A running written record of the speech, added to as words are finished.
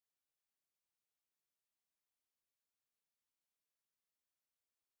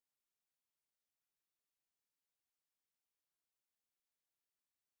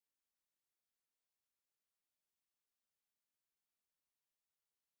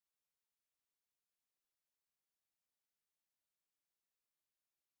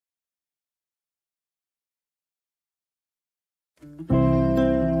So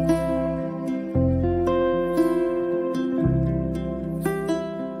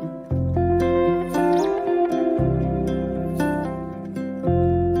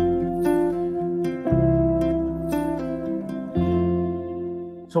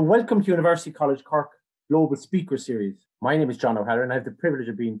welcome to University College Cork Global Speaker Series. My name is John O'Halloran and I have the privilege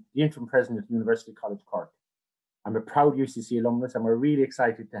of being the interim president of University College Cork. I'm a proud UCC alumnus and we're really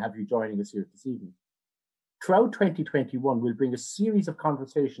excited to have you joining us here this evening. Throughout 2021, we'll bring a series of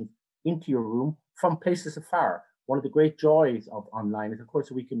conversations into your room from places afar. One of the great joys of online is, of course,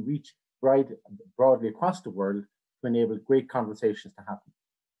 that we can reach broadly across the world to enable great conversations to happen.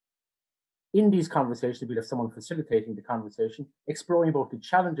 In these conversations, we'll have someone facilitating the conversation, exploring both the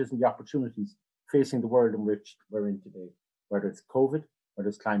challenges and the opportunities facing the world in which we're in today, whether it's COVID, whether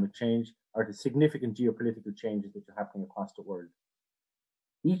it's climate change, or the significant geopolitical changes that are happening across the world.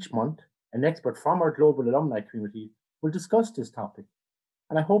 Each month, an expert from our global alumni community will discuss this topic,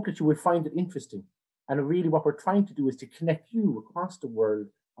 and I hope that you will find it interesting. And really what we're trying to do is to connect you across the world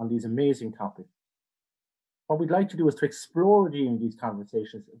on these amazing topics. What we'd like to do is to explore during these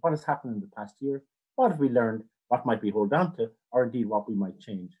conversations what has happened in the past year, what have we learned, what might we hold on to, or indeed what we might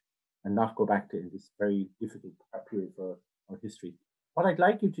change and not go back to in this very difficult period for our history. What I'd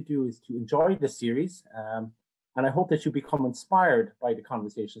like you to do is to enjoy this series, and I hope that you become inspired by the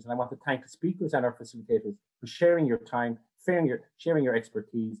conversations. And I want to thank the speakers and our facilitators for sharing your time, sharing your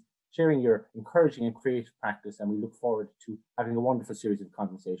expertise, sharing your encouraging and creative practice, and we look forward to having a wonderful series of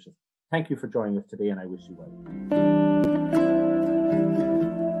conversations. Thank you for joining us today, and I wish you well.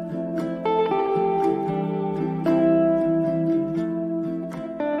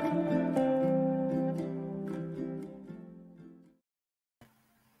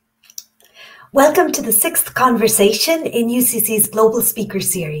 Welcome to the 6th conversation in UCC's Global Speaker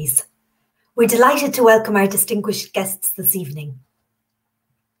Series. We're delighted to welcome our distinguished guests this evening.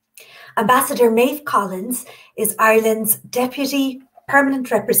 Ambassador Maeve Collins is Ireland's Deputy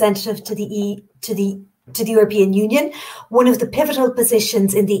Permanent Representative to the European Union, one of the pivotal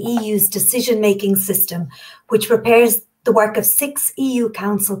positions in the EU's decision-making system, which prepares the work of 6 EU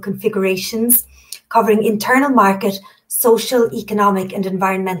Council configurations covering internal market, social, economic and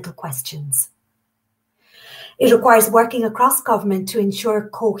environmental questions. It requires working across government to ensure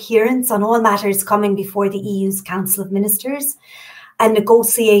coherence on all matters coming before the EU's Council of Ministers and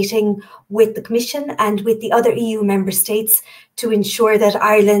negotiating with the Commission and with the other EU member states to ensure that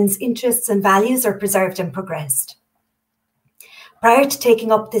Ireland's interests and values are preserved and progressed. Prior to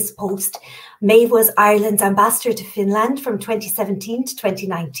taking up this post, Maeve was Ireland's ambassador to Finland from 2017 to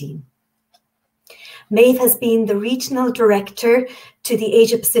 2019. Maeve has been the regional director to the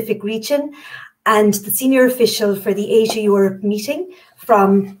Asia-Pacific region and the senior official for the Asia-Europe meeting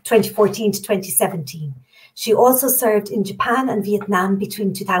from 2014 to 2017. She also served in Japan and Vietnam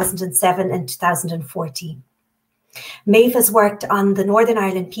between 2007 and 2014. Maeve has worked on the Northern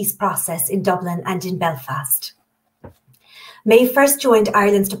Ireland peace process in Dublin and in Belfast. Maeve first joined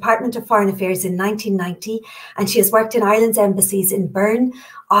Ireland's Department of Foreign Affairs in 1990, and she has worked in Ireland's embassies in Bern,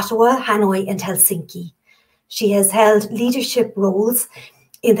 Ottawa, Hanoi and Helsinki. She has held leadership roles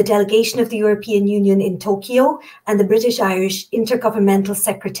in the delegation of the European Union in Tokyo and the British-Irish Intergovernmental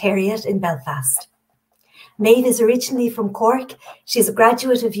Secretariat in Belfast. Maeve is originally from Cork. She's a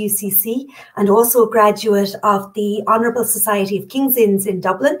graduate of UCC and also a graduate of the Honourable Society of King's Inns in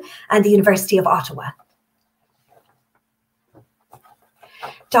Dublin and the University of Ottawa.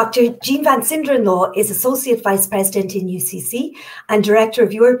 Dr Jean van Sinderen-Law is Associate Vice President in UCC and Director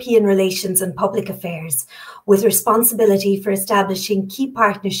of European Relations and Public Affairs, with responsibility for establishing key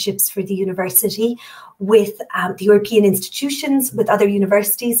partnerships for the university with the European institutions, with other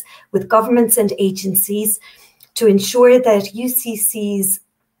universities, with governments and agencies to ensure that UCC's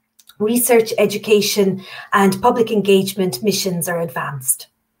research, education and public engagement missions are advanced.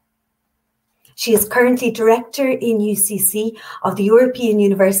 She is currently Director in UCC of the European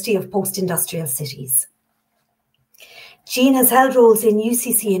University of Post-Industrial Cities. Jean has held roles in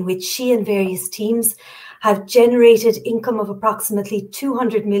UCC in which she and various teams have generated income of approximately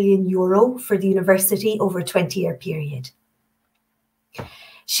 €200 million for the university over a 20-year period.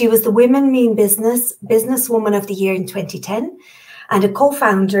 She was the Women Mean Businesswoman of the Year in 2010 and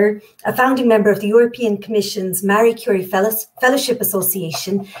a founding member of the European Commission's Marie Curie Fellowship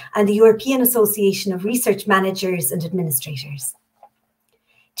Association and the European Association of Research Managers and Administrators.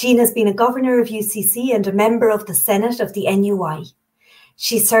 Jean has been a governor of UCC and a member of the Senate of the NUI.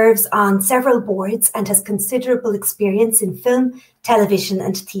 She serves on several boards and has considerable experience in film, television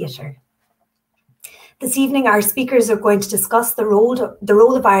and theatre. This evening, our speakers are going to discuss the role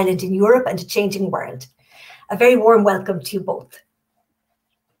of Ireland in Europe and a changing world. A very warm welcome to you both.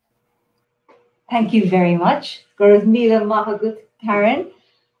 Thank you very much. Gurad Mila Mahagut Karen.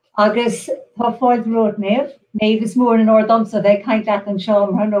 Agus Taford Road Maeve. Maeve is more in Ordumsa, they kind of and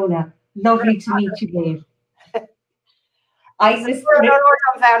Sean Ranona. Lovely to meet you, Maeve. I was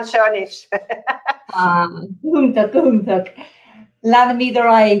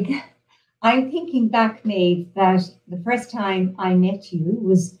I'm thinking back, Maeve, that the first time I met you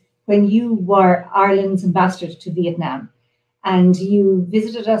was when you were Ireland's ambassador to Vietnam, and you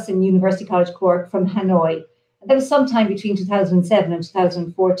visited us in University College Cork from Hanoi. And that was sometime between 2007 and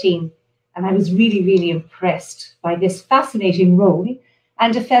 2014. And I was really, really impressed by this fascinating role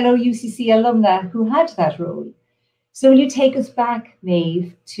and a fellow UCC alumna who had that role. So will you take us back,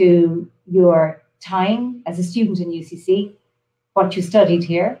 Maeve, to your time as a student in UCC, what you studied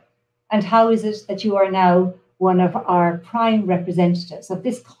here, and how is it that you are now one of our prime representatives of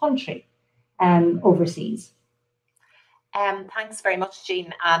this country overseas? Thanks very much,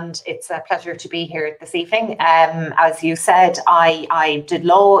 Jean, and it's a pleasure to be here this evening. As you said, I did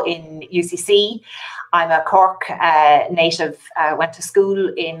law in UCC. I'm a Cork native. Went to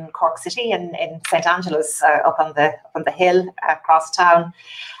school in Cork City in St Angela's up on the hill across town,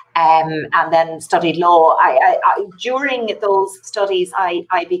 and then studied law. During those studies,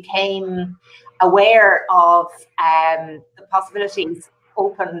 I became aware of the possibilities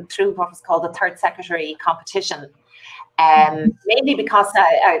open through what was called the third secretary competition. Mainly because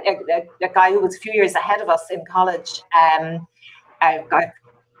a guy who was a few years ahead of us in college, a guy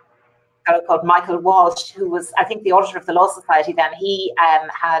called Michael Walsh, who was, I think, the auditor of the Law Society then, he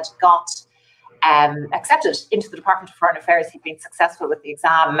had got accepted into the Department of Foreign Affairs. He'd been successful with the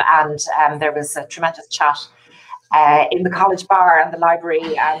exam, and there was a tremendous chat in the college bar and the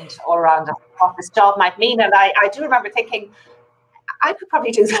library and all around what this job might mean. And I do remember thinking, I could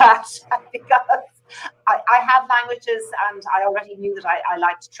probably do that because I had languages and I already knew that I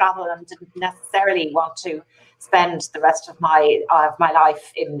liked to travel and didn't necessarily want to spend the rest of my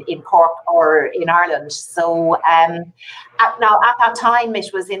life in Cork or in Ireland. So now at that time,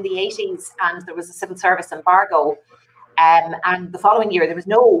 it was in the 80s and there was a civil service embargo. And the following year, there was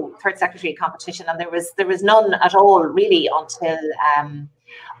no third secretary competition, and there was none at all really until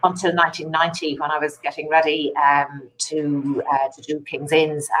 1990, when I was getting ready to do King's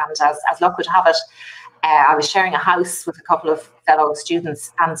Inns. And as luck would have it, I was sharing a house with a couple of fellow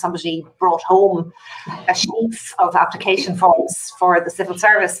students, and somebody brought home a sheaf of application forms for the civil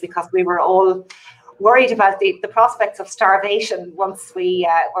service, because we were all worried about the prospects of starvation once we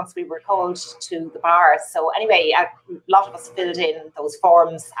were called to the bar. So anyway, a lot of us filled in those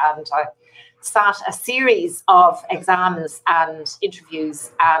forms, and I sat a series of exams and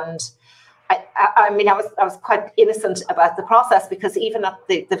interviews, and I mean, I was quite innocent about the process, because even at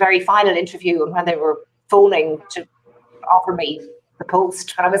the very final interview, and when they were phoning to offer me the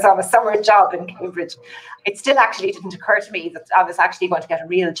post when I was on a summer job in Cambridge, it still actually didn't occur to me that I was actually going to get a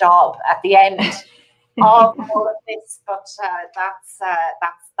real job at the end of all of this. But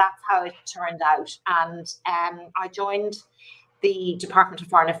that's how it turned out. And I joined the Department of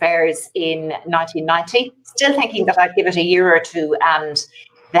Foreign Affairs in 1990, still thinking that I'd give it a year or two and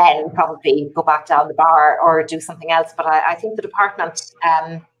then probably go back down the bar or do something else. But I think the department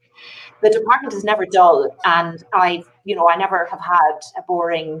is never dull, and I never have had a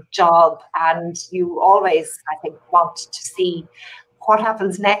boring job, and you always, I think, want to see what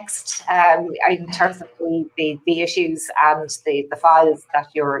happens next in terms of the issues and the files that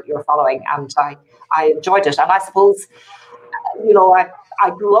you're following. And I enjoyed it, and I suppose, I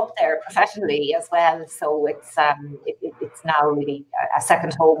grew up there professionally as well, so it's now really a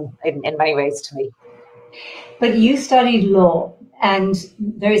second home in many ways to me. But you studied law, and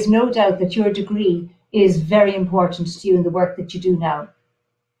there is no doubt that your degree is very important to you in the work that you do now.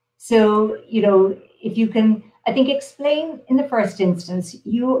 So, if you can, I think, explain in the first instance,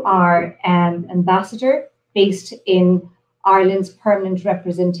 you are an ambassador based in Ireland's permanent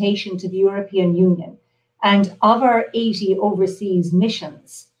representation to the European Union. And of our 80 overseas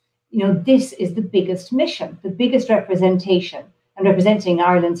missions, this is the biggest mission, the biggest representation, and representing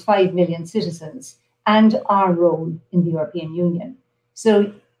Ireland's 5 million citizens and our role in the European Union.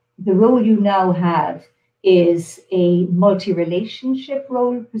 So the role you now have is a multi-relationship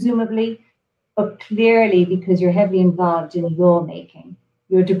role, presumably, but clearly, because you're heavily involved in lawmaking,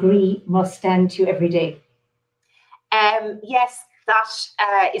 your degree must stand to you every day. Yes,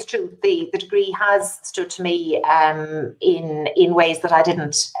 that is true. The degree has stood to me in ways that I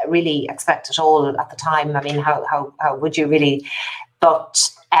didn't really expect at all at the time. I mean, how would you really? But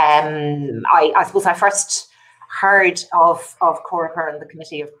I suppose I first heard of COREPER and the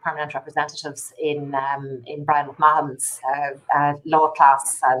Committee of Permanent Representatives in Brian McMahon's law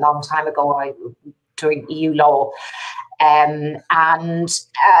class a long time ago, doing EU law. And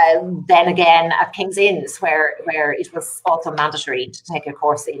then again at King's Inns, where it was also mandatory to take a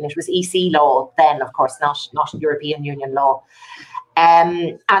course in. It was EC law then, of course, not European Union law.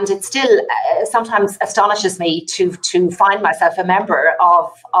 And it still sometimes astonishes me to find myself a member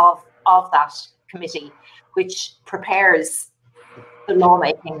of that committee, which prepares the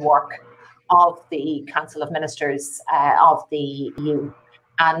lawmaking work of the Council of Ministers of the EU.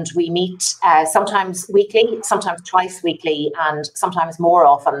 And we meet sometimes weekly, sometimes twice weekly, and sometimes more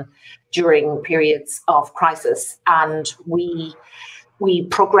often during periods of crisis. And we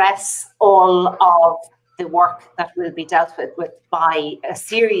progress all of the work that will be dealt with by a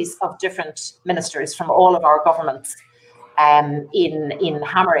series of different ministers from all of our governments in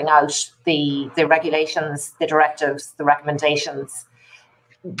hammering out the regulations, the directives, the recommendations,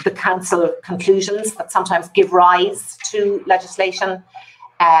 the council conclusions that sometimes give rise to legislation.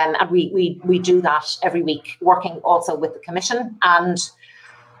 And we do that every week, working also with the Commission and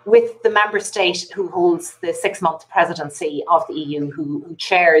with the member state who holds the 6-month presidency of the EU, who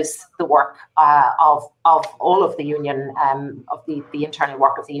chairs the work of all of the Union, of the internal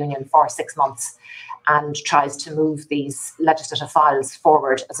work of the Union for 6 months, and tries to move these legislative files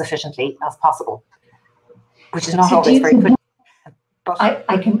forward as efficiently as possible, which is not always very quick. But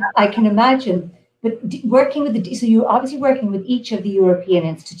I can imagine. But working with so you're obviously working with each of the European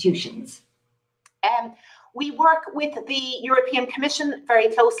institutions. We work with the European Commission very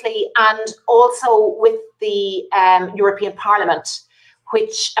closely, and also with the European Parliament,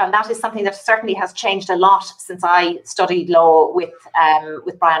 and that is something that certainly has changed a lot since I studied law with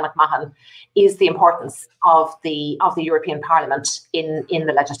Brian McMahon, is the importance of the European Parliament in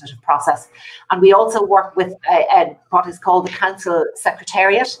the legislative process. And we also work with what is called the Council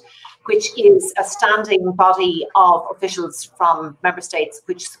Secretariat, which is a standing body of officials from member states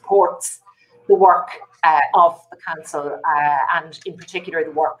which supports the work of the council and in particular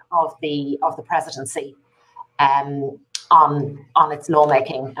the work of the presidency on its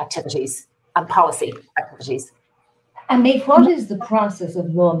lawmaking activities and policy activities. And Maeve, what is the process of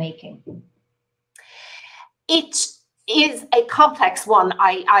lawmaking? It is a complex one.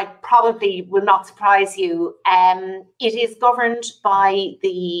 I probably will not surprise you. It is governed by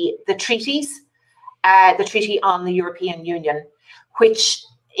the treaties, the Treaty on the European Union, which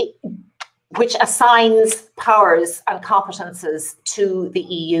assigns powers and competences to the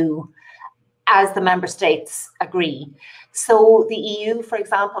EU as the member states agree. So the EU, for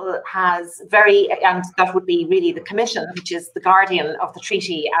example, has and that would be really the Commission, which is the guardian of the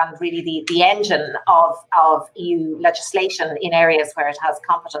treaty and really the engine of EU legislation in areas where it has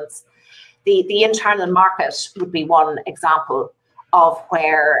competence. The internal market would be one example of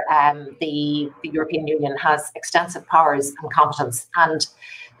where the European Union has extensive powers and competence. And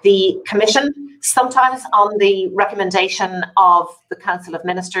the Commission, sometimes on the recommendation of the Council of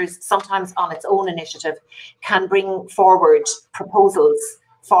Ministers, sometimes on its own initiative, can bring forward proposals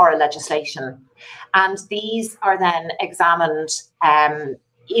for a legislation. And these are then examined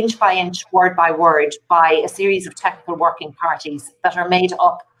inch by inch, word by word, by a series of technical working parties that are made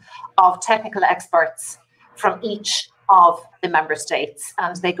up of technical experts from each of the member states.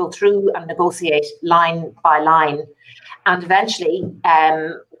 And they go through and negotiate line by line. And eventually,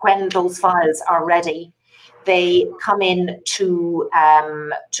 when those files are ready, they come in to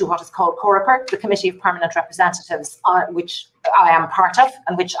what is called COREPER, the Committee of Permanent Representatives, which I am part of,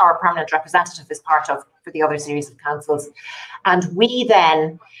 and which our permanent representative is part of for the other series of councils. And we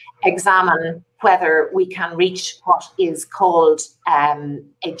then examine whether we can reach what is called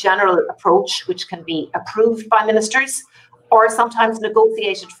a general approach, which can be approved by ministers, or sometimes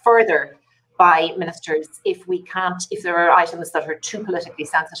negotiated further by ministers if there are items that are too politically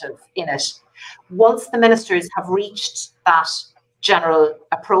sensitive in it. Once the ministers have reached that general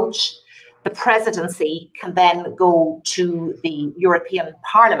approach, the presidency can then go to the European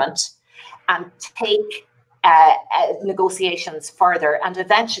Parliament and take negotiations further. And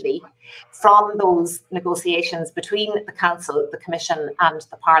eventually, from those negotiations between the Council, the Commission and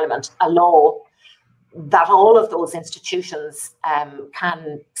the Parliament, a law that all of those institutions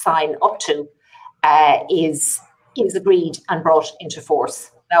can sign up to is agreed and brought into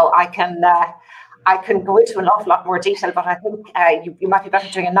force. Now, I can go into an awful lot more detail, but I think you might be better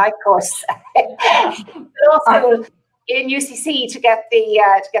doing a night course also in UCC to get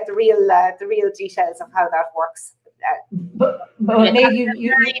the real details of how that works. But maybe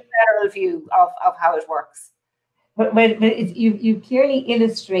you very general view of how it works. You clearly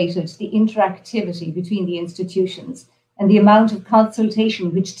illustrated the interactivity between the institutions and the amount of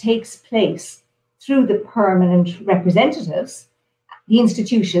consultation which takes place through the permanent representatives, the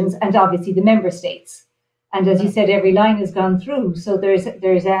institutions, and obviously the member states. And as you said, every line has gone through, so there's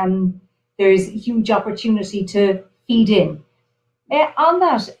huge opportunity to feed in. On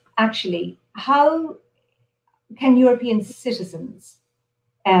that, actually, how can European citizens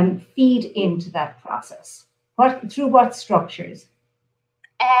feed into that process? Through what structures?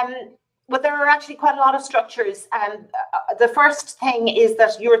 Well, there are actually quite a lot of structures. The first thing is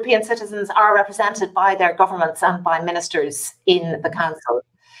that European citizens are represented by their governments and by ministers in the council.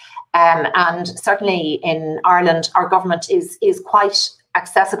 And certainly in Ireland, our government is quite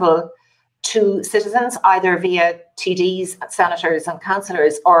accessible to citizens, either via TDs, senators and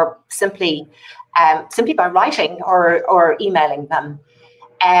councillors, or simply by writing or emailing them.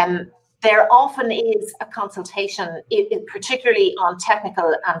 There often is a consultation, particularly on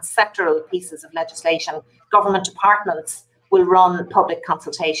technical and sectoral pieces of legislation. Government departments will run public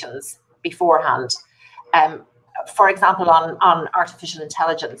consultations beforehand. For example, on artificial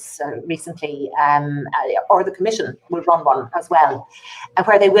intelligence recently, or the Commission will run one as well,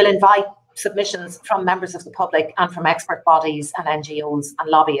 where they will invite submissions from members of the public and from expert bodies and NGOs and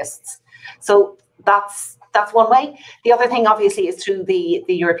lobbyists. So that's one way. The other thing, obviously, is through the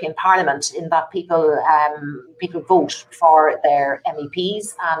European Parliament, in that people vote for their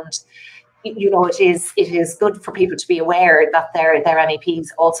MEPs, and it is good for people to be aware that their MEPs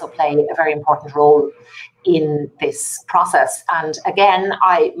also play a very important role in this process. And again,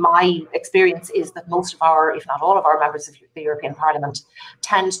 my experience is that most of our, if not all of our members of the European Parliament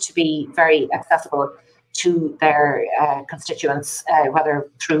tend to be very accessible to their constituents, whether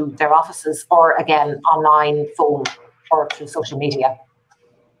through their offices or, again, online, phone, or through social media.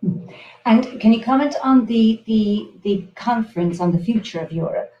 And can you comment on the conference on the future of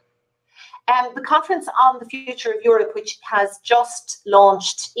Europe? The Conference on the Future of Europe, which has just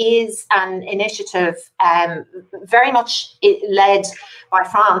launched, is an initiative very much led by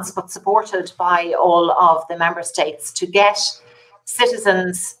France, but supported by all of the member states, to get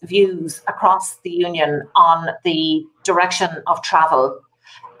citizens' views across the Union on the direction of travel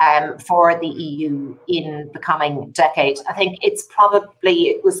for the EU in the coming decade. I think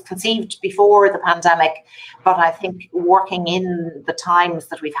it was conceived before the pandemic, but I think working in the times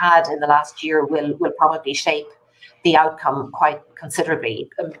that we've had in the last year will probably shape the outcome quite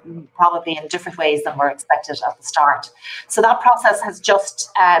considerably, probably in different ways than were expected at the start. So that process has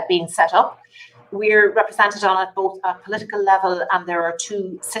just been set up. We're represented on it both at political level, and there are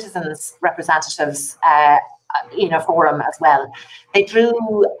 2 citizens representatives in a forum as well. They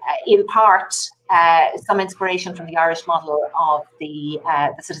drew, in part, some inspiration from the Irish model of the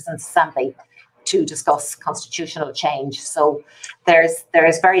Citizens' Assembly to discuss constitutional change. So there is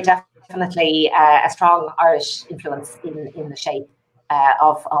very definitely a strong Irish influence in the shape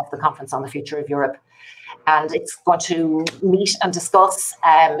of the Conference on the Future of Europe. And it's going to meet and discuss.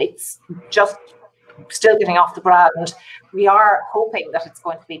 It's just still getting off the ground. We are hoping that it's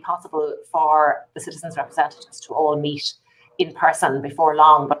going to be possible for the citizens' representatives to all meet in person before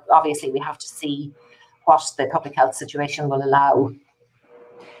long, but obviously we have to see what the public health situation will allow.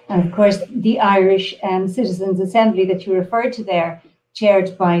 And of course, the Irish Citizens' Assembly that you referred to there,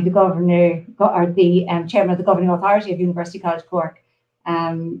 chaired by the governor, or the chairman of the governing authority of University College Cork,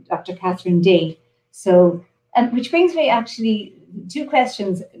 Dr. Catherine Day. So, which brings me actually 2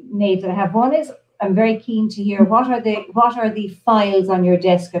 questions, Maeve, that I have. One is, I'm very keen to hear what are the files on your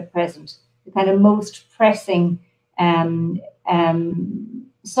desk at present, the kind of most pressing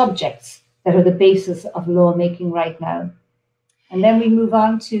subjects that are the basis of lawmaking right now. And then we move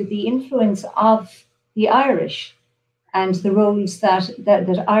on to the influence of the Irish and the roles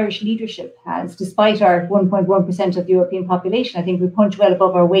that Irish leadership has, despite our 1.1% of the European population. I think we punch well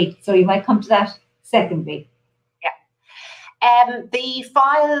above our weight. So you might come to that secondly. The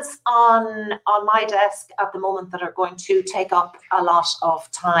files on my desk at the moment that are going to take up a lot of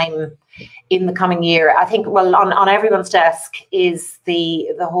time in the coming year, I think, well, on everyone's desk is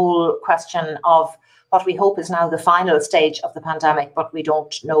the whole question of what we hope is now the final stage of the pandemic, but we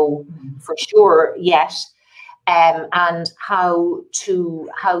don't know for sure yet, and how to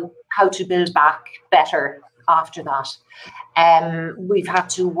build back better after that. We've had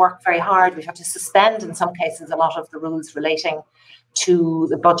to work very hard. We've had to suspend, in some cases, a lot of the rules relating to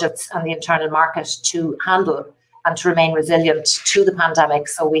the budgets and the internal market to handle and to remain resilient to the pandemic.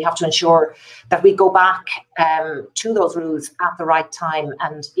 So we have to ensure that we go back to those rules at the right time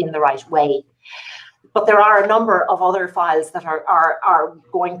and in the right way. But there are a number of other files that are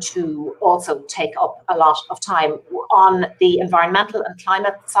going to also take up a lot of time. On the environmental and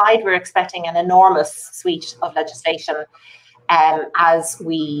climate side, we're expecting an enormous suite of legislation as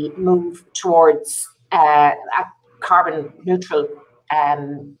we move towards a carbon neutral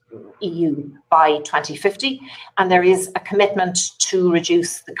EU by 2050. And there is a commitment to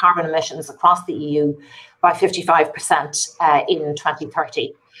reduce the carbon emissions across the EU by 55% in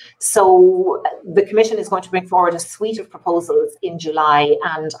 2030. So the Commission is going to bring forward a suite of proposals in July,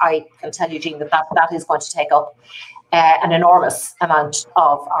 and I can tell you, Jean, that is going to take up an enormous amount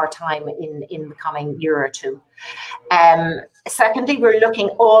of our time in the coming year or two. Secondly, we're looking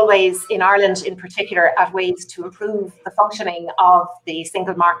always, in Ireland in particular, at ways to improve the functioning of the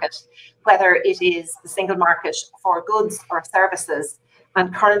single market, whether it is the single market for goods or services.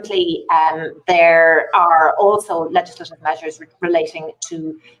 And currently, there are also legislative measures relating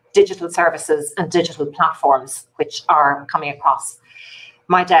to digital services and digital platforms, which are coming across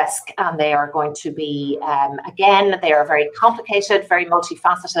my desk, and they are going to be, again, they are very complicated, very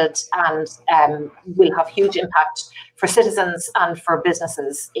multifaceted, and will have huge impact for citizens and for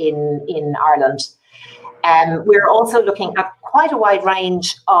businesses in Ireland. We're also looking at quite a wide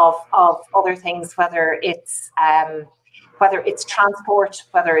range of other things, whether it's transport,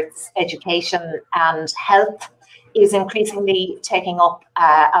 whether it's education, and health is increasingly taking up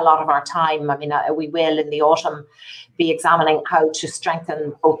a lot of our time. I mean, we will in the autumn be examining how to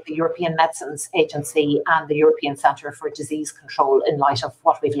strengthen both the European Medicines Agency and the European Centre for Disease Control in light of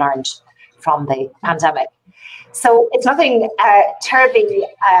what we've learned from the pandemic. So it's nothing terribly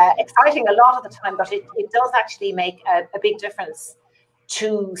exciting a lot of the time, but it does actually make a big difference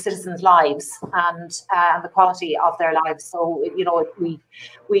to citizens' lives and the quality of their lives. So, you know, we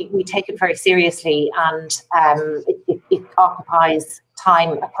take it very seriously, and it occupies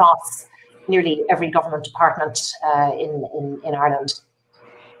time across nearly every government department in Ireland.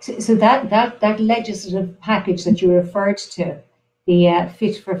 So that legislative package that you referred to, the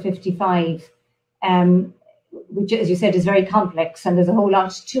Fit for 55, which, as you said, is very complex and there's a whole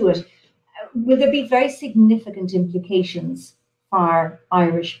lot to it. Will there be very significant implications for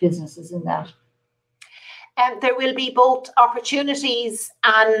Irish businesses in that? There will be both opportunities,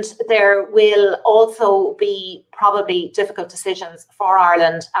 and there will also be probably difficult decisions for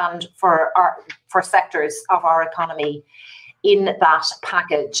Ireland and for sectors of our economy in that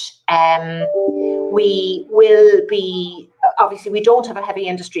package. We will be, obviously, we don't have a heavy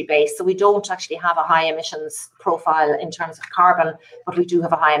industry base, so we don't actually have a high emissions profile in terms of carbon, but we do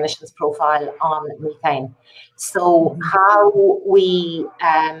have a high emissions profile on methane. So how we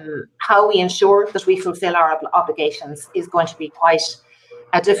ensure that we fulfil our obligations is going to be quite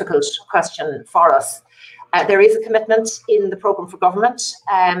a difficult question for us. There is a commitment in the programme for government,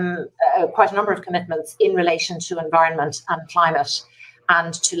 quite a number of commitments in relation to environment and climate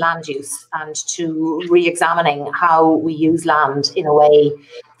and to land use and to re-examining how we use land in a way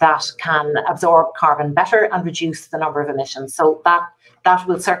that can absorb carbon better and reduce the number of emissions. So that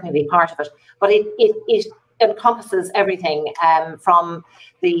will certainly be part of it. But it encompasses everything from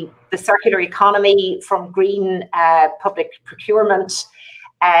the circular economy, from green public procurement,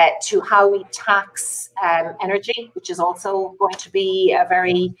 to how we tax energy, which is also going to be a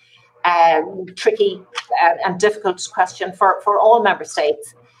very tricky and difficult question for all member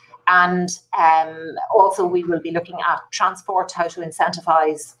states. And also we will be looking at transport, how to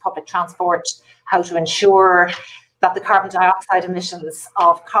incentivise public transport, how to ensure that the carbon dioxide emissions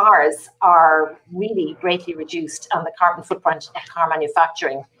of cars are really greatly reduced and the carbon footprint of car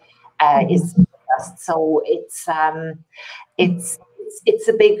manufacturing is so it's a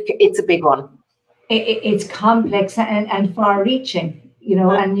big one. It's complex and far-reaching, you know,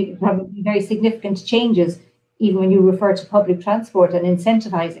 and you have very significant changes, even when you refer to public transport and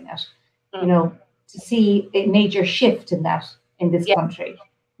incentivizing it. You know, to see a major shift in that in this country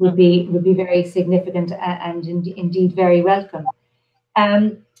would be very significant and indeed very welcome.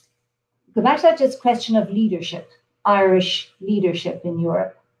 Go back to that just question of leadership, Irish leadership in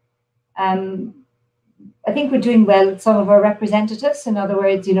Europe. I think we're doing well with some of our representatives. In other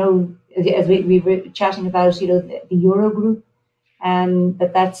words, you know, as we were chatting about, you know, the Eurogroup,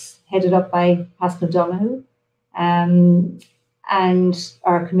 that's headed up by Pascal Donoghue, and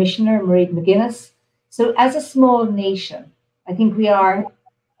our Commissioner, Mairead McGuinness. So as a small nation, I think we are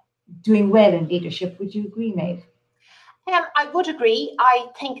doing well in leadership. Would you agree, Maeve? I would agree. I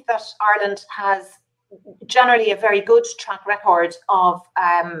think that Ireland has generally a very good track record of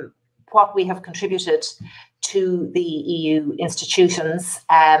what we have contributed to the EU institutions.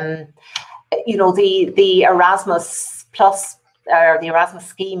 You know, the Erasmus Plus the Erasmus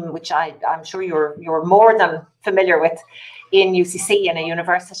scheme, which I'm sure you're more than familiar with in UCC in a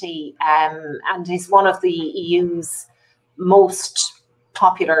university, and is one of the EU's most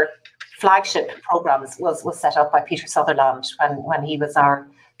popular flagship programs. Was set up by Peter Sutherland when he was our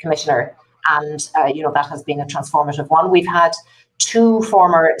commissioner, and that has been a transformative one. We've had two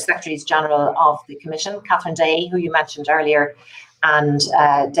former Secretaries General of the Commission, Catherine Day, who you mentioned earlier, and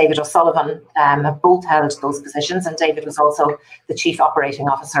David O'Sullivan, have both held those positions, and David was also the Chief Operating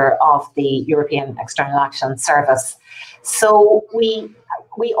Officer of the European External Action Service. So we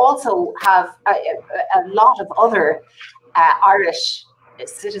also have a lot of other Irish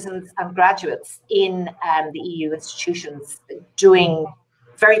citizens and graduates in the EU institutions doing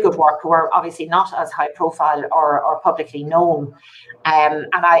very good work, who are obviously not as high profile or publicly known. And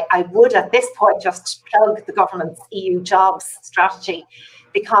I would at this point just plug the government's EU jobs strategy,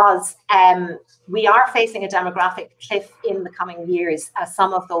 because we are facing a demographic cliff in the coming years as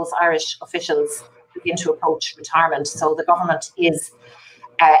some of those Irish officials begin to approach retirement. So the government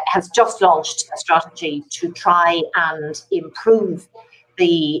has just launched a strategy to try and improve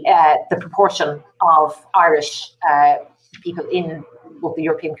the proportion of Irish people in both the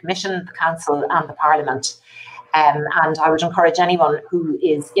European Commission, the Council and the Parliament. And I would encourage anyone who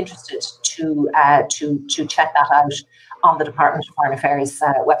is interested to check that out on the Department of Foreign Affairs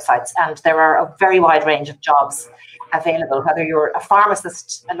websites. And there are a very wide range of jobs available, whether you're a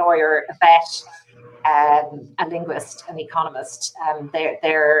pharmacist, a lawyer, a vet, a linguist, an economist.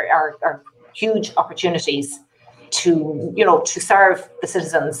 There are huge opportunities to serve the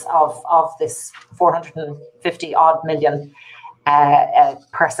citizens of this 450 odd million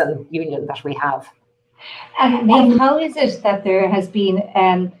person union that we have. And Maeve, how is it that there has been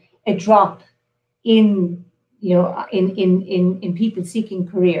a drop in people seeking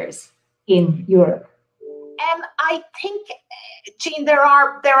careers in Europe? I think, Jean, there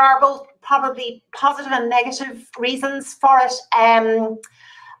are both probably positive and negative reasons for it.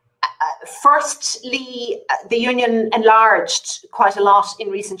 Firstly, the union enlarged quite a lot in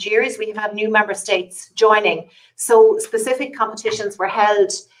recent years. We have had new member states joining, so specific competitions were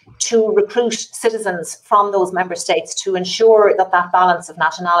held to recruit citizens from those member states to ensure that balance of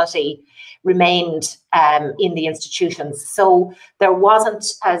nationality remained in the institutions. So there wasn't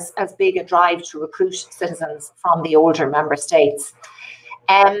as big a drive to recruit citizens from the older member states.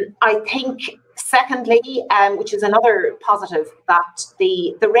 I think, secondly, which is another positive, that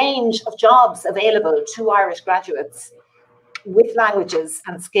the range of jobs available to Irish graduates with languages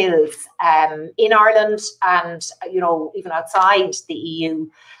and skills in Ireland and even outside the EU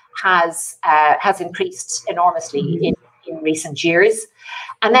has increased enormously in recent years.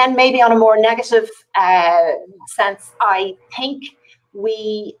 And then maybe on a more negative sense, I think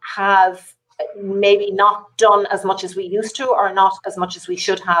we have maybe not done as much as we used to, or not as much as we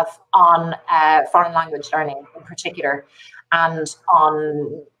should have, on foreign language learning in particular, and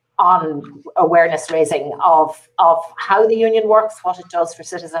on awareness raising of how the union works, what it does for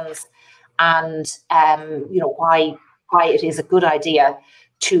citizens, and why it is a good idea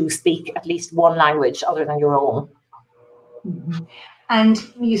to speak at least one language other than your own. Mm-hmm. And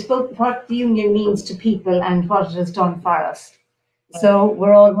you spoke what the union means to people and what it has done for us. So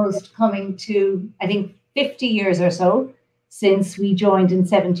we're almost coming to, I think, 50 years or so since we joined in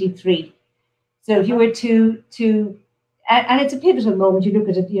 73. So if you were to and it's a pivotal moment, you look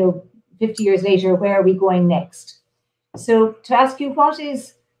at it, 50 years later, where are we going next? So to ask you, what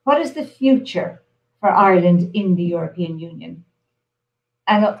is the future for Ireland in the European Union?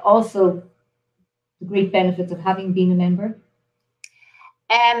 And also the great benefits of having been a member?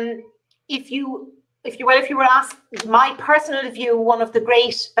 If you were asked my personal view, one of the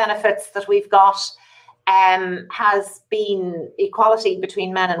great benefits that we've got has been equality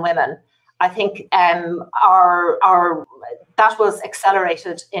between men and women. I think our that was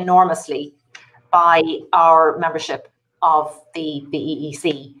accelerated enormously by our membership of the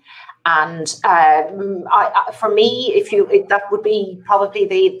EEC. And for me, that would be probably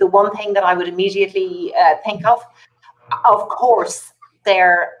the one thing that I would immediately think of. Of course,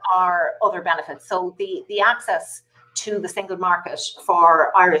 there are other benefits. So the access to the single market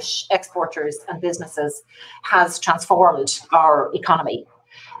for Irish exporters and businesses has transformed our economy.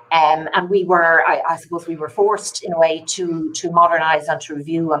 And we were, I suppose we were forced in a way to modernise and to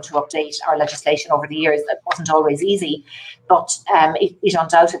review and to update our legislation over the years. That wasn't always easy, but it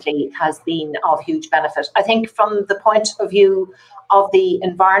undoubtedly has been of huge benefit. I think from the point of view of the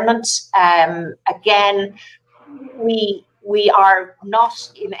environment, again, we are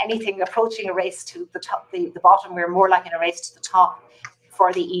not in anything approaching a race to the top, the bottom. We're more like in a race to the top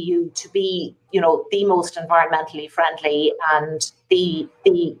for the EU to be, the most environmentally friendly and the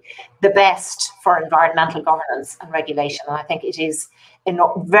best for environmental governance and regulation. And I think it is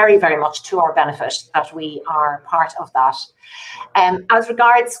very, very much to our benefit that we are part of that. As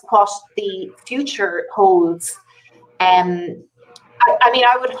regards what the future holds,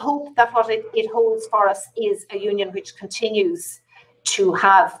 I would hope that what it holds for us is a union which continues to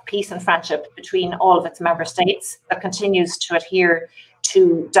have peace and friendship between all of its member states, that continues to adhere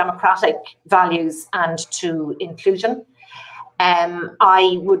to democratic values and to inclusion.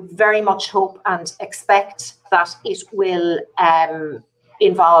 I would very much hope and expect that it will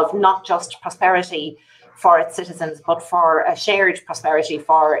involve not just prosperity for its citizens, but for a shared prosperity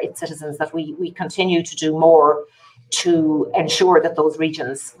for its citizens, that we continue to do more to ensure that those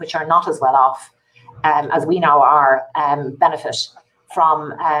regions which are not as well off as we now are benefit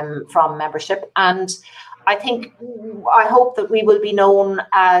from membership. And I hope that we will be known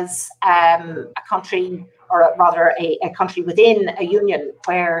as a country, or rather a country within a union,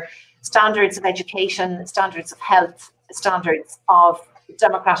 where standards of education, standards of health, standards of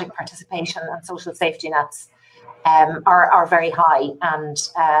democratic participation and social safety nets are very high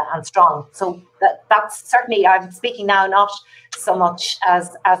and strong. So that's certainly, I'm speaking now not so much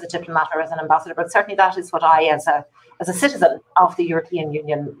as a diplomat or as an ambassador, but certainly that is what I, as a citizen of the European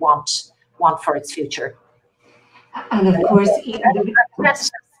Union, want for its future. And of course,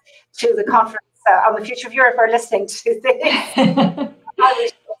 to the conference on the future of Europe are listening to this.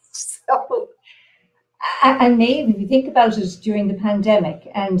 And Maeve, if you think about it, during the pandemic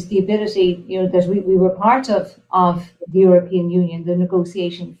and the ability, that we were part of the European Union, the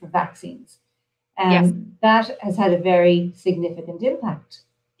negotiation for vaccines, yes, that has had a very significant impact.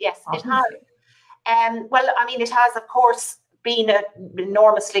 Yes, obviously. It has. Well, I mean, it has, of course, been an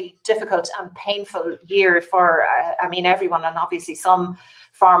enormously difficult and painful year for, everyone, and obviously some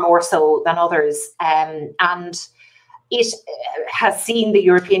far more so than others. And it has seen the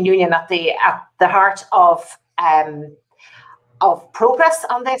European Union at the heart of progress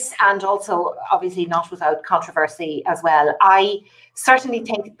on this, and also obviously not without controversy as well. I certainly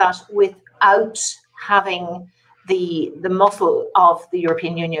think that without having the muscle of the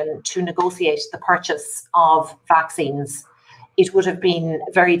European Union to negotiate the purchase of vaccines, it would have been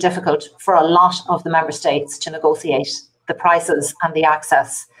very difficult for a lot of the member states to negotiate the prices and the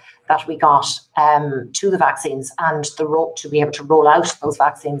access that we got to the vaccines, and to be able to roll out those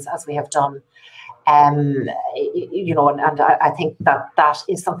vaccines as we have done. And I think that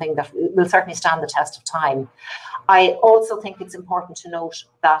is something that will certainly stand the test of time. I also think it's important to note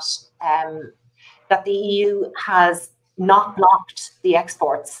that the EU has not blocked the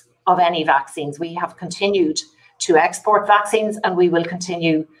exports of any vaccines. We have continued to export vaccines, and we will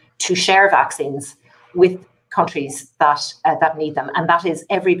continue to share vaccines with countries that need them, and that is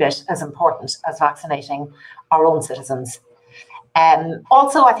every bit as important as vaccinating our own citizens.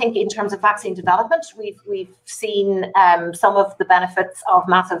 Also, I think in terms of vaccine development, we've seen some of the benefits of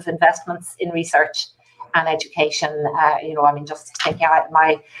massive investments in research and education. Just thinking,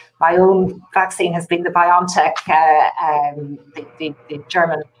 my own vaccine has been the BioNTech, the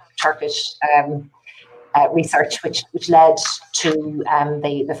German-Turkish research, which led to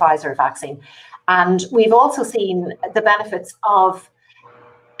the Pfizer vaccine. And we've also seen the benefits of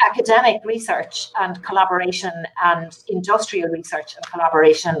academic research and collaboration, and industrial research and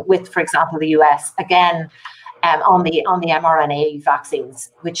collaboration with, for example, the US, again, on the mRNA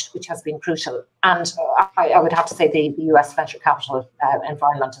vaccines, which has been crucial. And I would have to say the US venture capital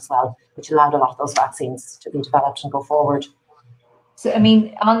environment as well, which allowed a lot of those vaccines to be developed and go forward. So,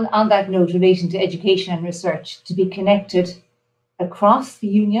 on that note, relation to education and research, to be connected across the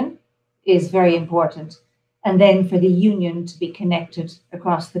union is very important, and then for the union to be connected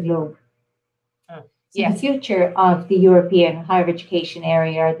across the globe. Yes. The future of the European higher education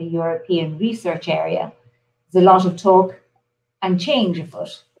area, or the European research area, there's a lot of talk and change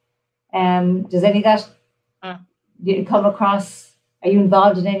afoot. Does any of that come across? Are you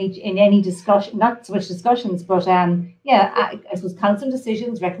involved in any discussion? Not so much discussions, but I suppose council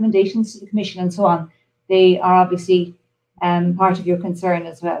decisions, recommendations to the Commission, and so on. They are obviously part of your concern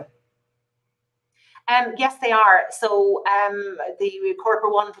as well. Yes, they are. So the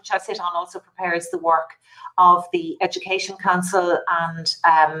Corporate One, which I sit on, also prepares the work of the Education Council and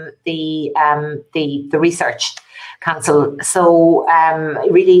the Research Council. So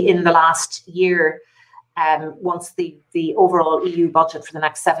really, in the last year, once the overall EU budget for the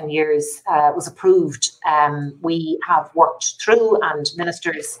next 7 years was approved, we have worked through, and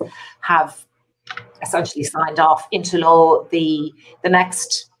ministers have essentially signed off into law the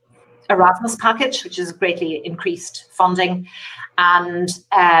next Erasmus package, which is greatly increased funding, and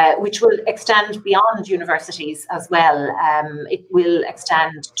which will extend beyond universities as well. It will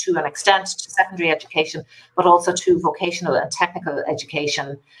extend to an extent to secondary education, but also to vocational and technical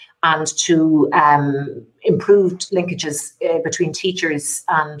education, and to improved linkages between teachers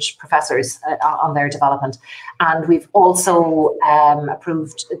and professors on their development. And we've also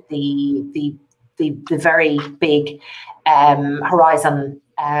approved the very big Horizon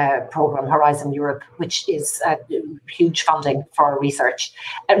program, Horizon Europe, which is huge funding for research,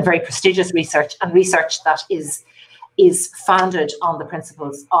 and very prestigious research, and research that is founded on the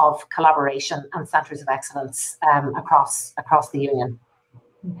principles of collaboration and centres of excellence across the Union.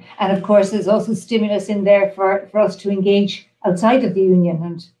 And of course, there's also stimulus in there for us to engage outside of the Union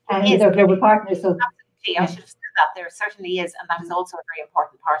and with our global partners. So, absolutely, I should have said that. There certainly is, and that is also a very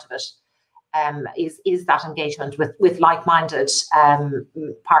important part of it. Is that engagement with like-minded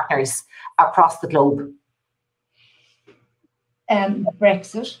partners across the globe.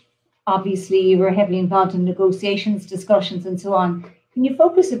 Brexit, obviously you were heavily involved in negotiations, discussions and so on. Can you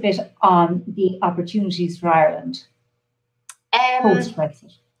focus a bit on the opportunities for Ireland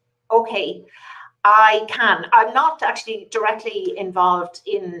post-Brexit? Okay, I can. I'm not actually directly involved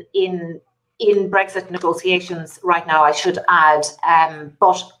in Brexit negotiations right now, I should add,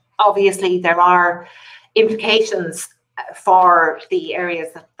 but obviously there are implications for the areas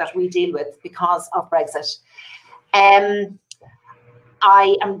that we deal with because of Brexit.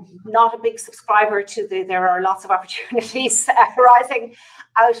 I am not a big subscriber to there are lots of opportunities arising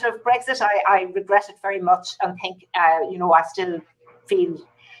out of Brexit. I regret it very much and think, I still feel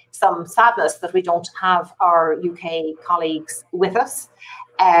some sadness that we don't have our UK colleagues with us.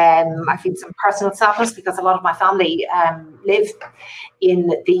 I feel some personal sadness because a lot of my family live in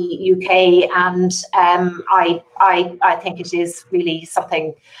the UK, and I think it is really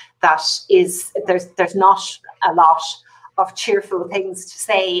something that is there's not a lot of cheerful things to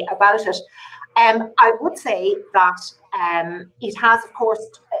say about it. I would say that it has, of course,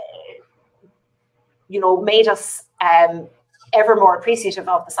 made us ever more appreciative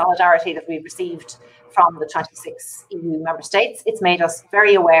of the solidarity that we've received from the 26 EU member states. It's made us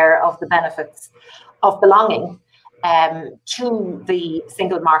very aware of the benefits of belonging to the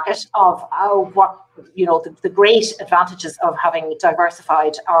single market, of what the great advantages of having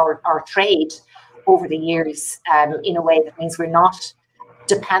diversified our trade over the years in a way that means we're not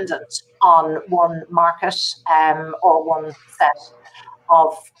dependent on one market or one set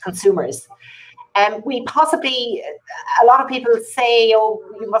of consumers. We possibly, a lot of people say, oh,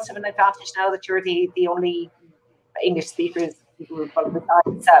 you must have an advantage now that you're the only English speakers besides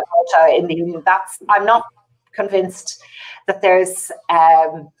Malta in the Union. I'm not convinced that there's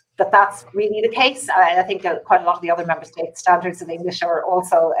that's really the case. I think that quite a lot of the other member states' standards of English are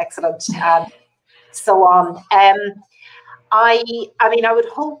also excellent, and so on. I mean, I would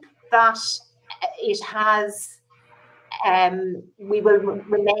hope that it has. We will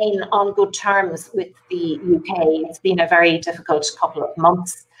remain on good terms with the UK. It's been a very difficult couple of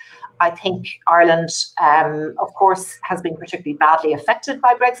months. I think Ireland, of course, has been particularly badly affected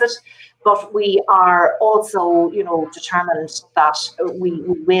by Brexit, but we are also, determined that we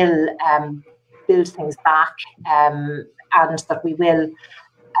will build things back, and that we will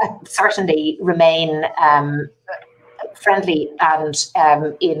certainly remain friendly and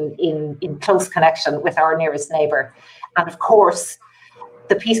in close connection with our nearest neighbour. And of course,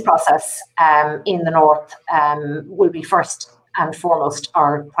 the peace process in the north will be first and foremost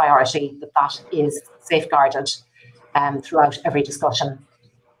our priority, that is safeguarded throughout every discussion.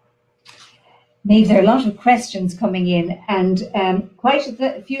 Maeve, there are a lot of questions coming in, and quite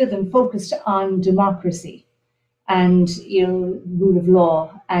a few of them focused on democracy and rule of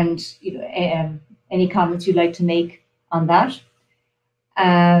law, and any comments you'd like to make on that.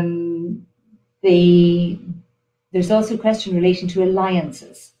 There's also a question relating to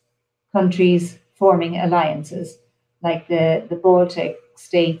alliances, countries forming alliances, like the Baltic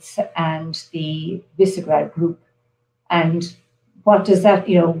states and the Visegrad group. And what does that,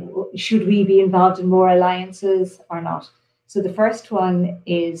 should we be involved in more alliances or not? So the first one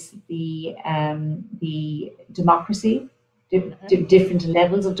is the democracy, different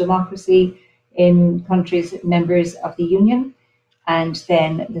levels of democracy in countries members of the Union. And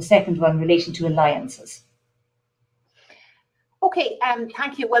then the second one relating to alliances. Okay,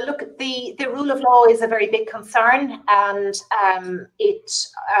 thank you. Well, look, the rule of law is a very big concern, and it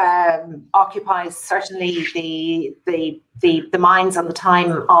occupies certainly the minds and the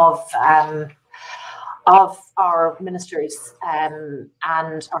time of our ministers and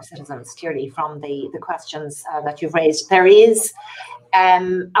our citizens. Clearly, from the questions that you've raised, there is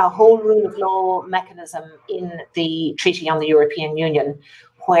a whole rule of law mechanism in the Treaty on the European Union,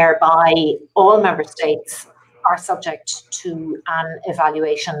 whereby all member states are subject to an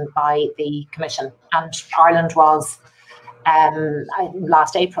evaluation by the Commission. And Ireland was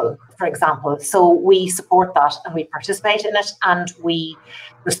last April, for example. So we support that and we participate in it, and we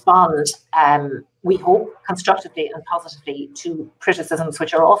respond, we hope, constructively and positively to criticisms,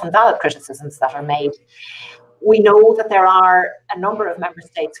 which are often valid criticisms, that are made. We know that there are a number of member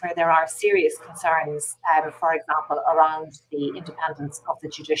states where there are serious concerns, for example, around the independence of the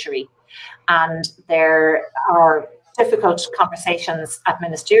judiciary. And there are difficult conversations at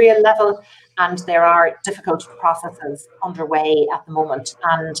ministerial level, and there are difficult processes underway at the moment.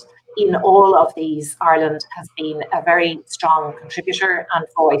 And in all of these, Ireland has been a very strong contributor and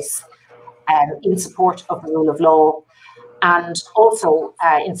voice in support of the rule of law, and also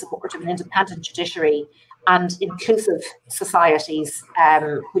in support of an independent judiciary and inclusive societies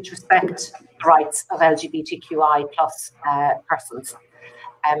which respect the rights of LGBTQI+ persons.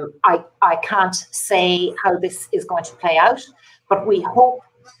 I can't say how this is going to play out, but we hope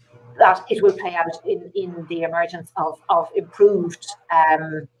that it will play out in the emergence of improved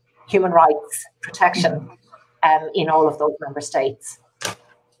human rights protection in all of those member states.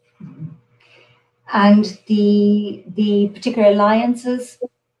 And the particular alliances?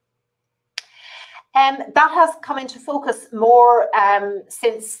 That has come into focus more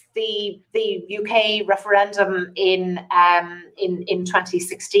since the UK referendum in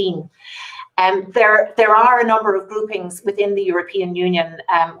 2016. There are a number of groupings within the European Union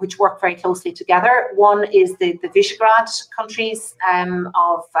which work very closely together. One is the Visegrad countries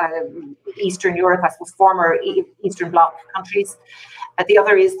of Eastern Europe, I suppose former Eastern Bloc countries. The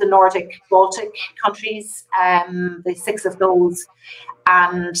other is the Nordic Baltic countries, the 6 of those.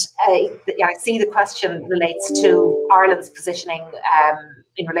 And I see the question relates to Ireland's positioning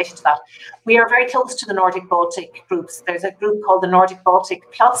in relation to that. We are very close to the Nordic Baltic groups. There's a group called the Nordic Baltic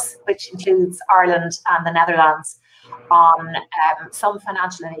Plus, which includes Ireland and the Netherlands, on some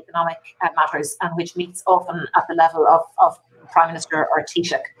financial and economic matters, and which meets often at the level of Prime Minister or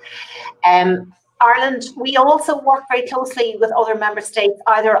Taoiseach. Ireland, we also work very closely with other member states,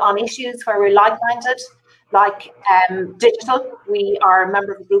 either on issues where we're like-minded, like digital. We are a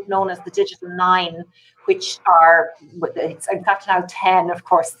member of a group known as the Digital 9, which are, it's in fact now 10, of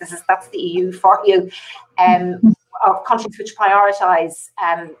course, that's the EU for you, of countries which prioritise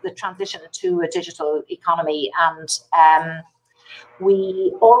the transition to a digital economy. And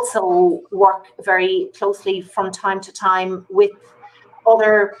we also work very closely from time to time with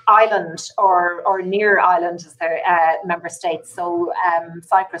other island or near island as their member states, so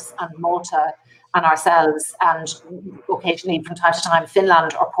Cyprus and Malta and ourselves, and occasionally from time to time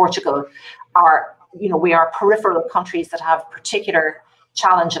Finland or Portugal are, we are peripheral countries that have particular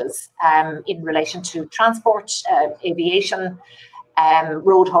challenges in relation to transport, aviation,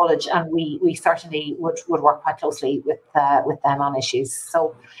 road haulage, and we certainly would work quite closely with them on issues.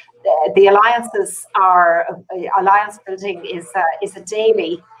 So the alliances are, alliance building is a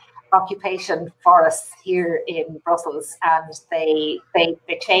daily occupation for us here in Brussels, and they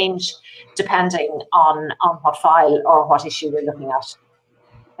change depending on what file or what issue we're looking at.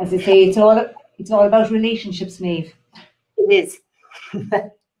 As I say, it's all about relationships, Maeve. It is.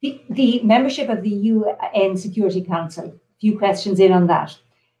 The membership of the UN Security Council, a few questions in on that.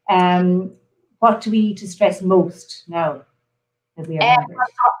 What do we need to stress most now that we are members?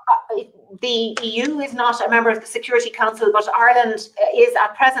 The EU is not a member of the Security Council, but Ireland is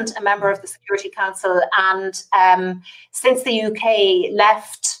at present a member of the Security Council. And since the UK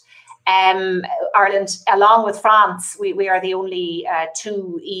left, Ireland, along with France, we are the only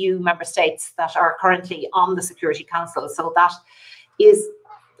 2 EU member states that are currently on the Security Council. So that is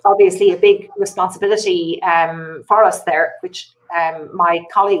obviously a big responsibility for us there, which my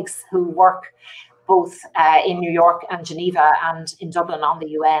colleagues who work both in New York and Geneva and in Dublin on the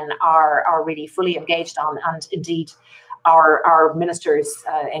UN are really fully engaged on, and indeed our ministers,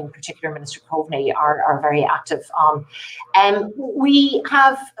 in particular Minister Coveney, are very active on.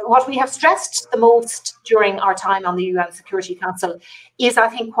 What we have stressed the most during our time on the UN Security Council is, I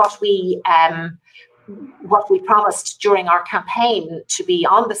think, what we promised during our campaign to be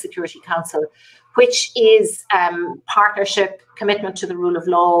on the Security Council, which is partnership, commitment to the rule of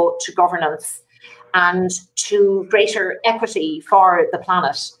law, to governance, and to greater equity for the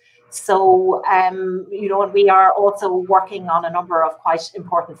planet. So, and we are also working on a number of quite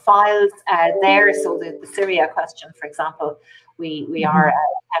important files there. So the Syria question, for example, we are a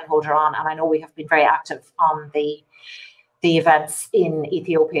pen holder on, and I know we have been very active on the the events in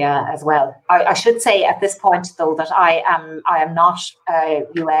Ethiopia as well. I should say at this point, though, that I am not a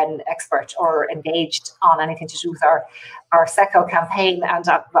UN expert or engaged on anything to do with our SECO campaign, and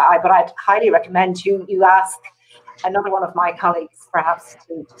but I'd highly recommend you ask another one of my colleagues, perhaps,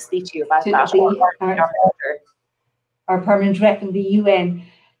 to speak to you about that. Our permanent rep in the UN.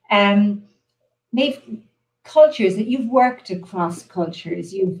 Maeve, cultures that you've worked across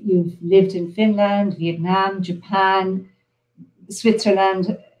cultures. You've lived in Finland, Vietnam, Japan,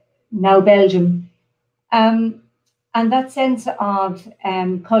 Switzerland, now Belgium, and that sense of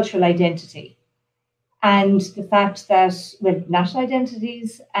cultural identity, and the fact that, well, national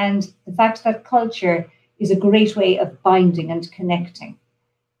identities, and the fact that culture is a great way of binding and connecting.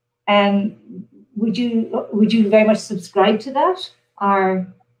 Would you very much subscribe to that, or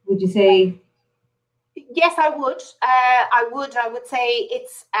would you say? Yes, I would. I would say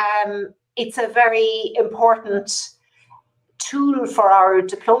it's a very important tool for our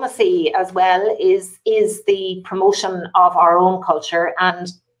diplomacy as well, is the promotion of our own culture,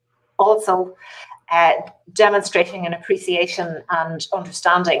 and also demonstrating an appreciation and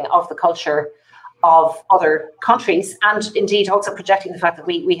understanding of the culture of other countries, and indeed also projecting the fact that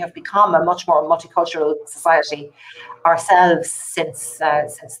we have become a much more multicultural society ourselves since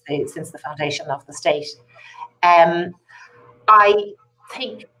the foundation of the state. I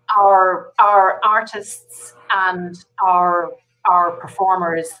think our artists and our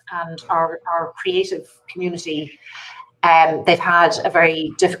performers and our creative community, they've had a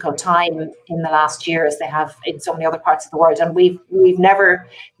very difficult time in the last year, as they have in so many other parts of the world, and we've never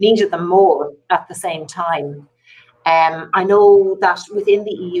needed them more at the same time. I know that within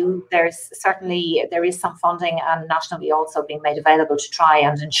the EU, there is some funding, and nationally also being made available to try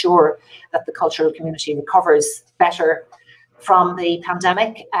and ensure that the cultural community recovers better from the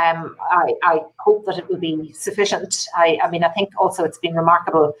pandemic. I hope that it will be sufficient. I mean, I think also it's been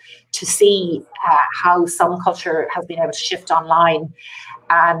remarkable to see how some culture has been able to shift online,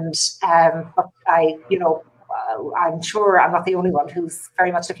 and I'm sure I'm not the only one who's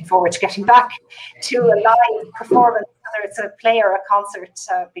very much looking forward to getting back to a live performance, whether it's a play or a concert,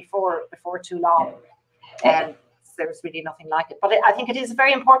 before too long. There's really nothing like it. But I think it is a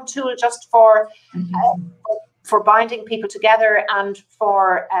very important tool just for binding people together, and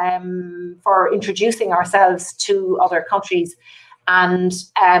for introducing ourselves to other countries. And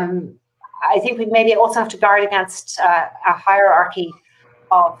I think we maybe also have to guard against a hierarchy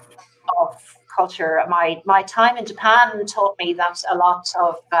of culture. My time in Japan taught me that a lot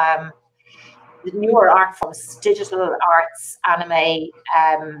of the newer art forms, digital arts, anime,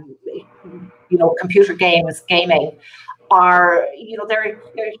 computer games, gaming, are, they're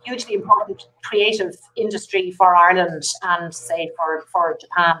a hugely important creative industry for Ireland, and say for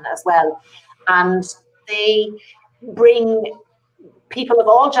Japan as well. And they bring people of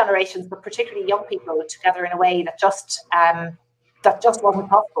all generations, but particularly young people, together in a way that just wasn't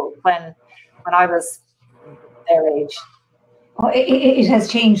possible when I was their age. Oh, it has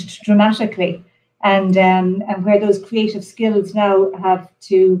changed dramatically, and where those creative skills now have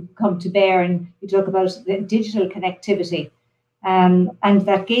to come to bear, and you talk about the digital connectivity, and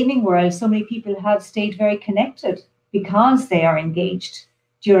that gaming world. So many people have stayed very connected because they are engaged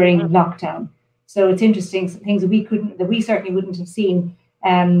during lockdown. So it's interesting, things that we certainly wouldn't have seen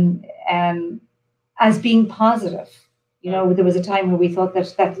as being positive. There was a time where we thought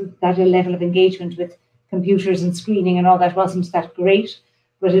that a level of engagement with computers and screening and all that wasn't that great,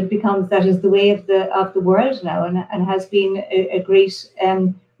 but it becomes, that is the way of the world now, and has been a great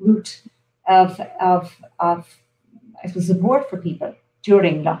route of I suppose support for people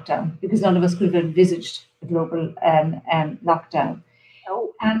during lockdown, because none of us could have envisaged a global lockdown.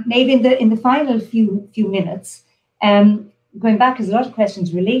 Maybe in the final few minutes, going back, there's a lot of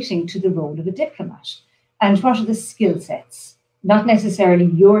questions relating to the role of a diplomat, and what are the skill sets? Not necessarily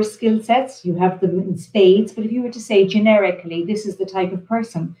your skill sets, you have them in spades, but if you were to say generically, this is the type of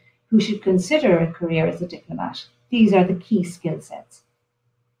person who should consider a career as a diplomat, these are the key skill sets.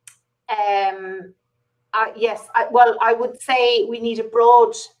 Yes, I would say we need a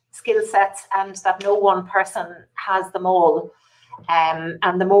broad skill set, and that no one person has them all.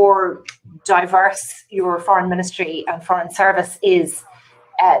 And the more diverse your foreign ministry and foreign service is,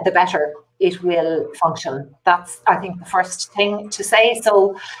 the better it will function. That's, I think, the first thing to say.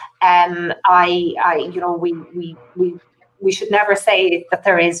 So, we should never say that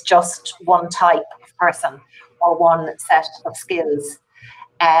there is just one type of person or one set of skills.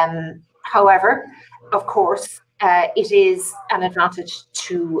 However, of course, it is an advantage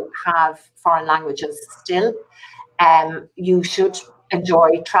to have foreign languages still. You should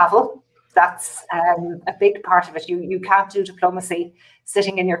enjoy travel. That's a big part of it. You can't do diplomacy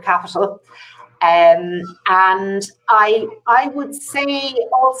sitting in your capital. And I would say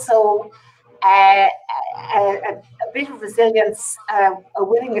also a bit of resilience, a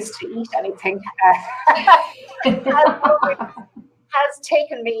willingness to eat anything has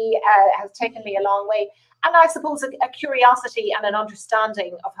taken me a long way. And I suppose a curiosity and an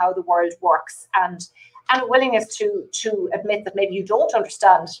understanding of how the world works, and a willingness to admit that maybe you don't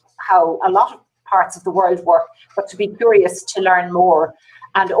understand how a lot of parts of the world work, but to be curious to learn more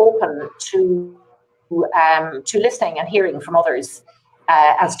and open to listening and hearing from others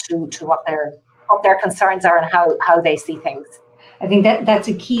as to what their concerns are and how they see things. I think that's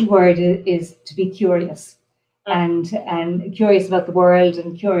a key word, is to be curious, and curious about the world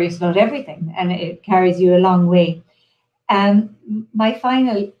and curious about everything, and it carries you a long way. My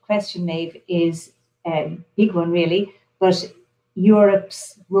final question, Maeve, is a big one really, but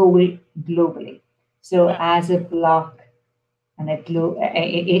Europe's role globally. So as a bloc and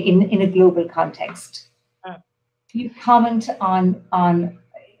in a global context. Can you comment on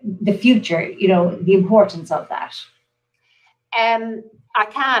the future, the importance of that? I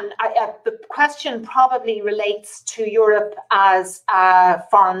can. The question probably relates to Europe as a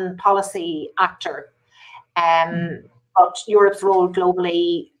foreign policy actor. But Europe's role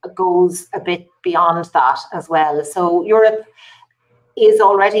globally goes a bit beyond that as well. So Europe is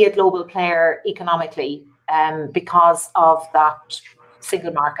already a global player economically because of that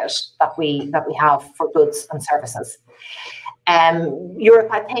single market that we have for goods and services. Europe,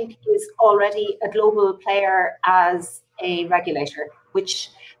 I think, is already a global player as a regulator, which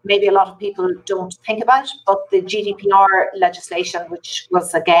maybe a lot of people don't think about, but the GDPR legislation, which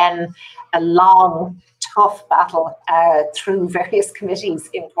was again a long, tough battle through various committees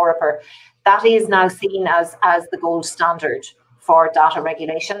in Coreper, that is now seen as the gold standard for data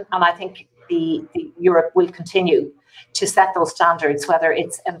regulation. And I think the Europe will continue to set those standards, whether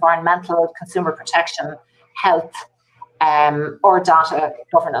it's environmental, consumer protection, health, or data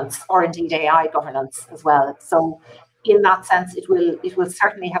governance, or indeed AI governance as well. So in that sense, it will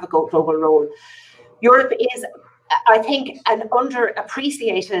certainly have a global role. Europe is, I think, an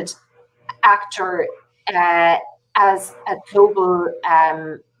underappreciated actor as a global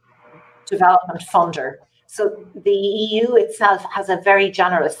development funder. So the EU itself has a very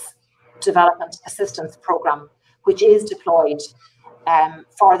generous development assistance programme, which is deployed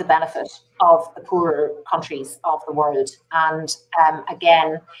for the benefit of the poorer countries of the world. And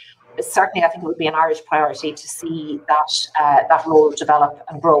again, certainly I think it would be an Irish priority to see that role develop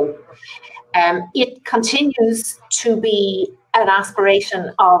and grow. It continues to be an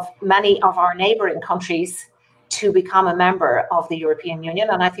aspiration of many of our neighbouring countries to become a member of the European Union,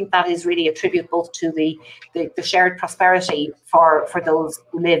 and I think that is really a tribute both to the shared prosperity for those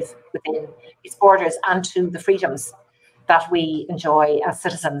who live within its borders and to the freedoms that we enjoy as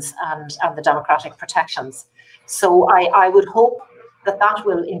citizens and the democratic protections. So I would hope that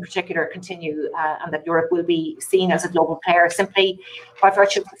will in particular continue and that Europe will be seen as a global player simply by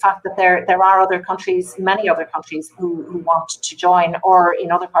virtue of the fact that there are other countries, many other countries who want to join, or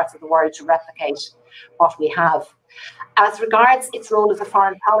in other parts of the world to replicate what we have. As regards its role as a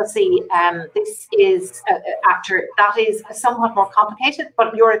foreign policy, this is an actor that is somewhat more complicated,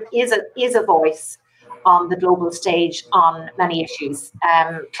 but Europe is a voice on the global stage on many issues.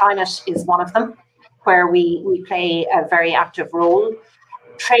 Climate is one of them, where we play a very active role.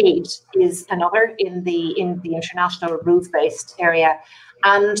 Trade is another in the international rules-based area.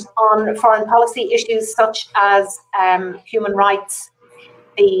 And on foreign policy issues such as human rights,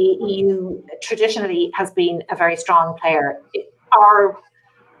 the EU traditionally has been a very strong player.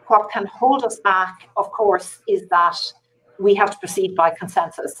 What can hold us back, of course, is that we have to proceed by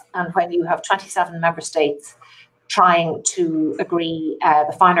consensus. And when you have 27 member states trying to agree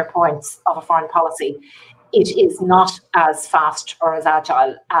the finer points of a foreign policy, it is not as fast or as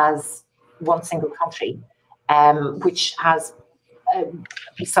agile as one single country, which has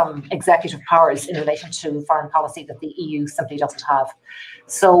some executive powers in relation to foreign policy that the EU simply doesn't have.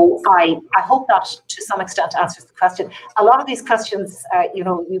 So I hope that to some extent answers the question. A lot of these questions,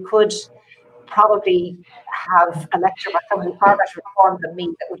 you could probably have a lecture by someone who far better informed than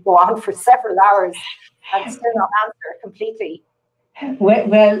me that would go on for several hours and still not answer completely.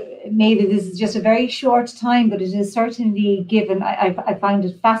 Well, maybe this is just a very short time, but it is certainly given. I find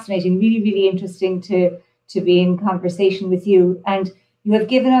it fascinating, really, really interesting to be in conversation with you. And you have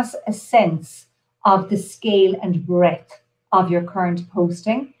given us a sense of the scale and breadth of your current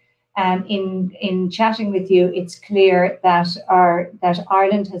posting. In chatting with you, it's clear that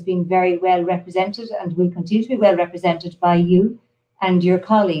Ireland has been very well represented and will continue to be well represented by you and your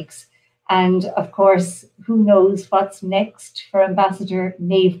colleagues. And of course, who knows what's next for Ambassador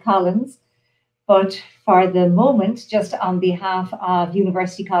Maeve Collins. But for the moment, just on behalf of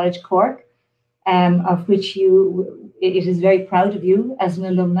University College Cork, of which it is very proud of you as an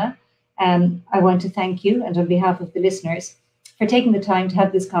alumna, I want to thank you, and on behalf of the listeners, for taking the time to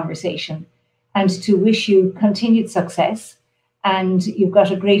have this conversation and to wish you continued success. And you've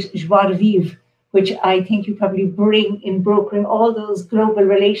got a great joie de vivre, which I think you probably bring in brokering all those global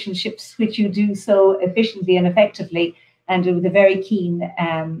relationships, which you do so efficiently and effectively, and with a very keen,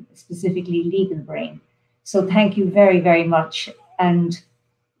 specifically legal brain. So thank you very, very much. And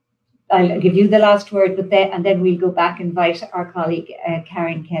I'll give you the last word, and then we'll go back and invite our colleague,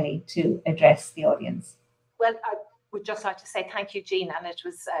 Karen Kelly, to address the audience. Well, I would just like to say thank you, Jean, and it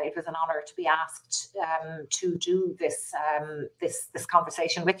was an honour to be asked to do this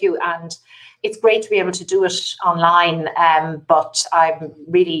conversation with you, and it's great to be able to do it online. But I'm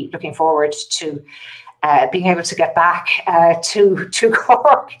really looking forward to being able to get back to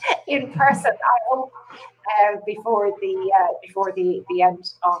Cork in person. I hope before the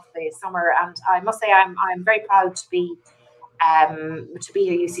end of the summer. And I must say I'm very proud to be a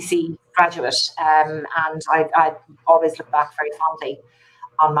UCC graduate, and I always look back very fondly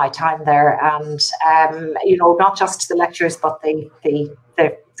on my time there, and not just the lectures, but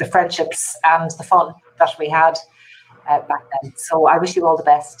the friendships and the fun that we had back then. So I wish you all the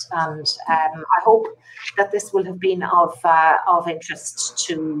best, and I hope that this will have been of interest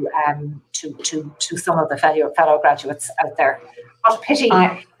to some of the fellow graduates out there. What a pity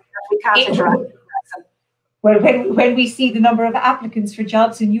that we can't interact in person. Well, when we see the number of applicants for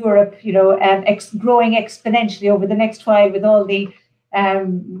jobs in Europe, growing exponentially over the next while, with all the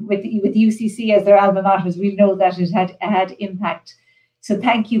with UCC as their alma maters, we know that it had impact. So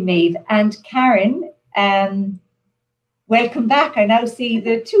thank you, Maeve. And Karen, welcome back. I now see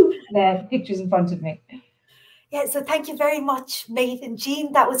the two pictures in front of me. Yeah, so thank you very much, Maeve and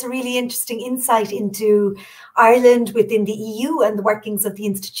Jean. That was a really interesting insight into Ireland within the EU and the workings of the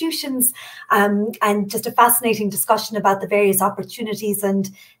institutions, and just a fascinating discussion about the various opportunities and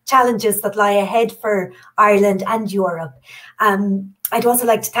challenges that lie ahead for Ireland and Europe. I'd also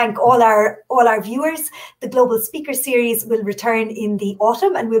like to thank all our viewers. The Global Speaker Series will return in the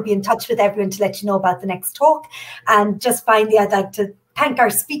autumn, and we'll be in touch with everyone to let you know about the next talk. And just finally, I'd like to thank our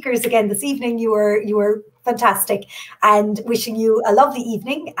speakers again this evening. You were fantastic, and wishing you a lovely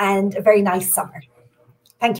evening and a very nice summer.